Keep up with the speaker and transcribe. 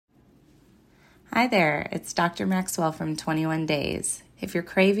Hi there, it's Dr. Maxwell from 21 Days. If you're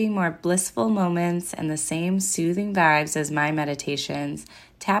craving more blissful moments and the same soothing vibes as my meditations,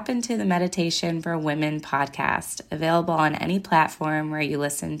 tap into the Meditation for Women podcast, available on any platform where you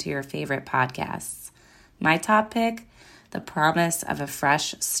listen to your favorite podcasts. My top pick, The Promise of a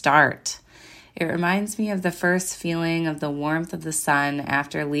Fresh Start. It reminds me of the first feeling of the warmth of the sun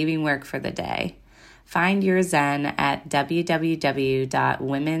after leaving work for the day. Find your Zen at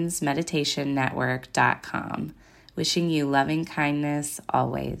www.womensmeditationnetwork.com. Wishing you loving kindness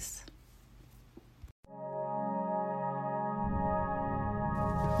always.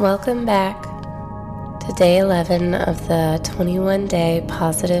 Welcome back to day 11 of the 21-day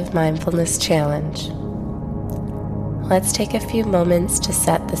Positive Mindfulness Challenge. Let's take a few moments to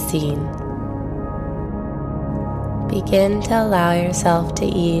set the scene. Begin to allow yourself to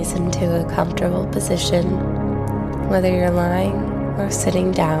ease into a comfortable position, whether you're lying or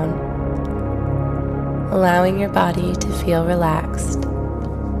sitting down, allowing your body to feel relaxed.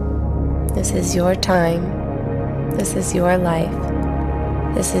 This is your time. This is your life.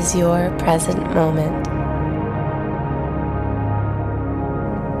 This is your present moment.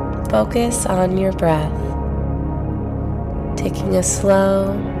 Focus on your breath, taking a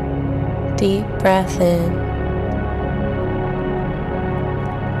slow, deep breath in,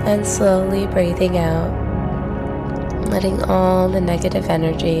 and slowly breathing out, letting all the negative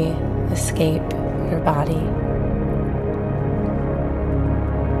energy escape your body.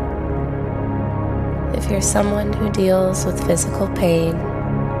 If you're someone who deals with physical pain,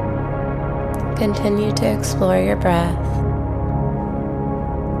 continue to explore your breath.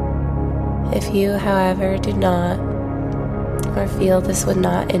 If you, however, do not, or feel this would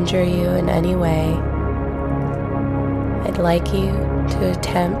not injure you in any way, I'd like you to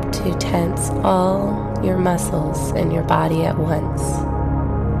attempt to tense all your muscles in your body at once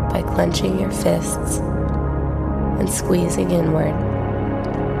by clenching your fists and squeezing inward.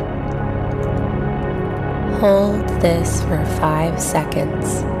 Hold this for 5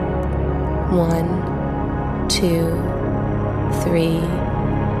 seconds. 1, 2, 3,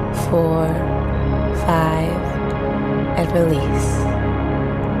 4, 5, and release.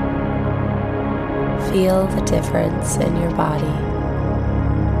 Feel the difference in your body.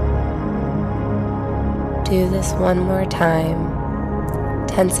 Do this one more time,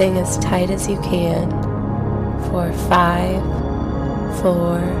 tensing as tight as you can for 5,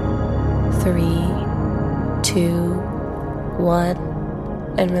 4, 3, 2, 1,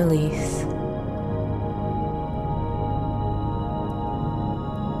 and release.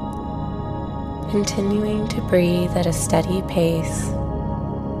 Continuing to breathe at a steady pace,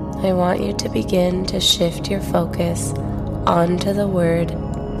 I want you to begin to shift your focus onto the word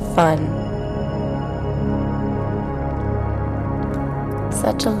fun.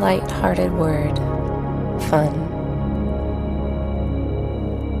 Such a light-hearted word, fun.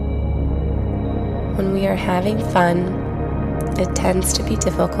 When we are having fun, it tends to be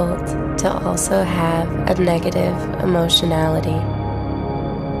difficult to also have a negative emotionality.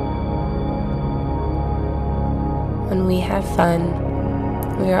 When we have fun,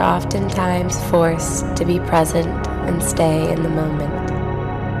 we are oftentimes forced to be present and stay in the moment.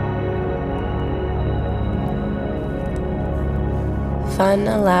 Fun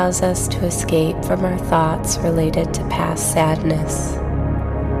allows us to escape from our thoughts related to past sadness,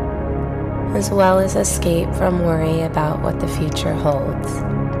 as well as escape from worry about what the future holds.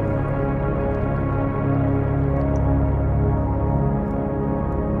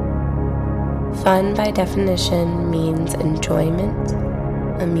 Fun, by definition, means enjoyment,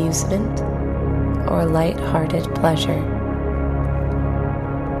 amusement, or light-hearted pleasure.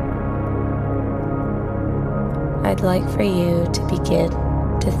 I'd like for you to begin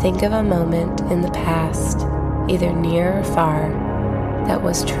to think of a moment in the past, either near or far, that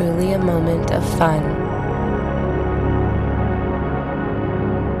was truly a moment of fun.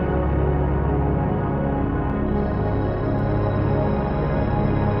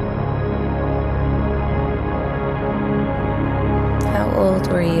 How old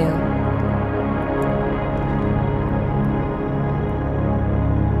were you?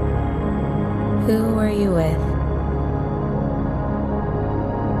 Who were you with?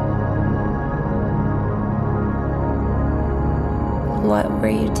 What were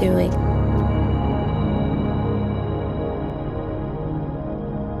you doing?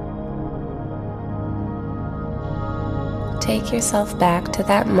 Take yourself back to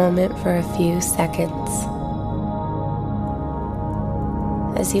that moment for a few seconds.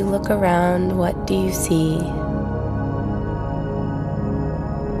 As you look around, what do you see?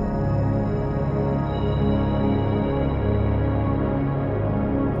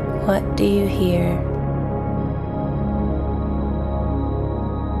 What do you hear?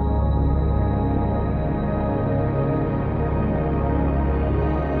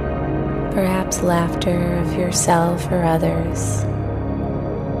 Perhaps laughter of yourself or others.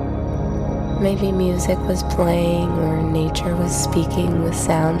 Maybe music was playing or nature was speaking with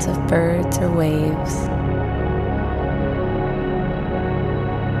sounds of birds or waves.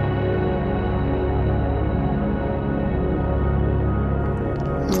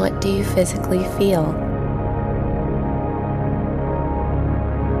 What do you physically feel?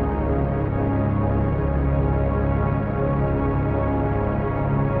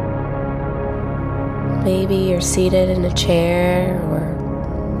 Maybe you're seated in a chair, or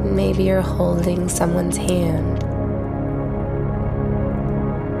maybe you're holding someone's hand.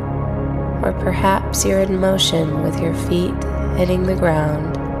 Or perhaps you're in motion with your feet hitting the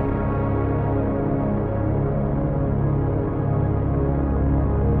ground.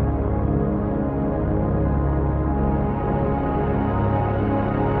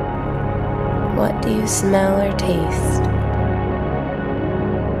 What do you smell or taste?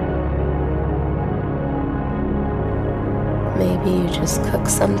 Maybe you just cook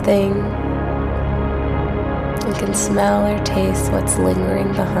something and can smell or taste what's lingering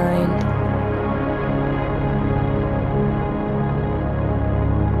behind.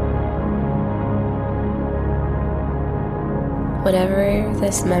 Whatever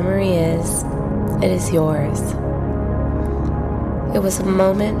this memory is, it is yours. It was a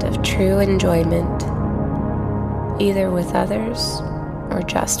moment of true enjoyment, either with others or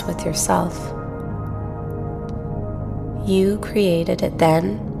just with yourself. You created it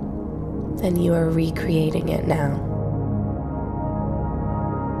then, and you are recreating it now.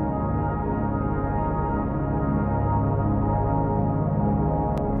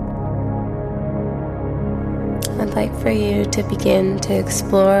 I'd like for you to begin to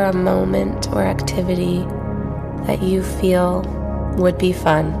explore a moment or activity that you feel would be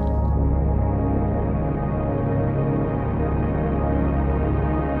fun.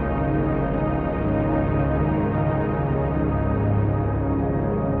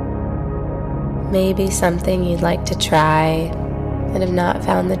 Maybe something you'd like to try and have not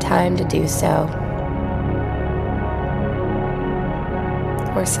found the time to do so.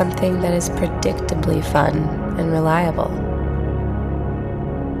 Or something that is predictably fun and reliable.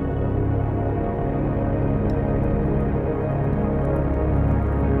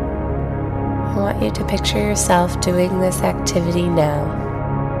 I want you to picture yourself doing this activity now.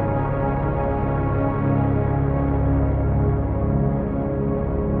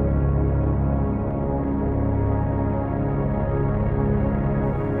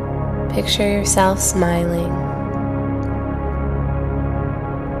 Picture yourself smiling.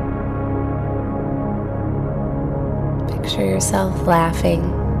 Picture yourself laughing.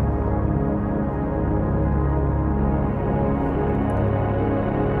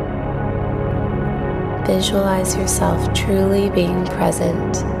 Visualize yourself truly being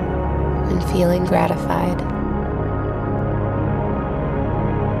present and feeling gratified.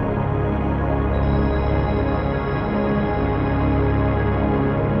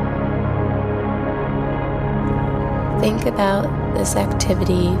 Think about this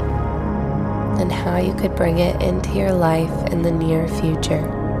activity and how you could bring it into your life in the near future.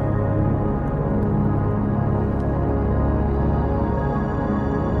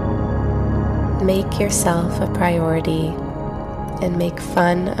 Make yourself a priority and make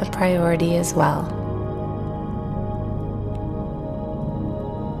fun a priority as well.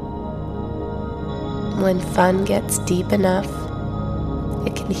 When fun gets deep enough,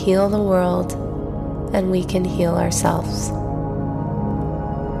 it can heal the world and we can heal ourselves.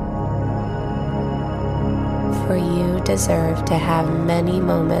 For you deserve to have many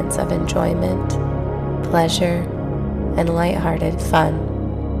moments of enjoyment, pleasure, and lighthearted fun.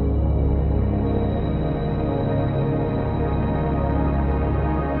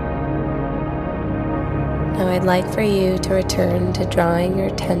 Now I'd like for you to return to drawing your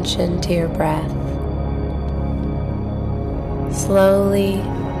attention to your breath. Slowly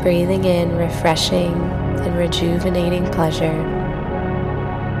breathing in refreshing and rejuvenating pleasure,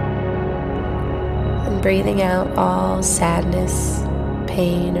 and breathing out all sadness,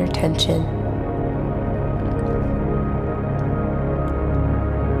 pain, or tension.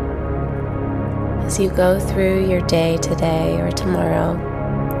 As you go through your day today or tomorrow,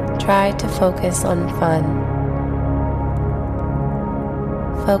 try to focus on fun.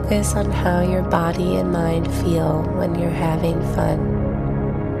 Focus on how your body and mind feel when you're having fun.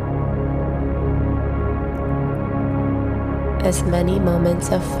 As many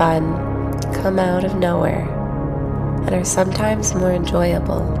moments of fun come out of nowhere and are sometimes more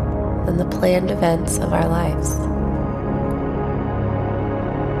enjoyable than the planned events of our lives.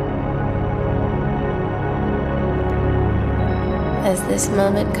 As this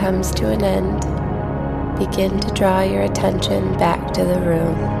moment comes to an end, begin to draw your attention back to the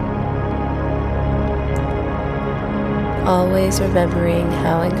room, always remembering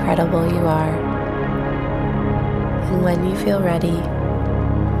how incredible you are. And when you feel ready,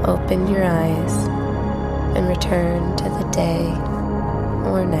 open your eyes and return to the day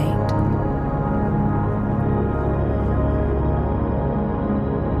or night.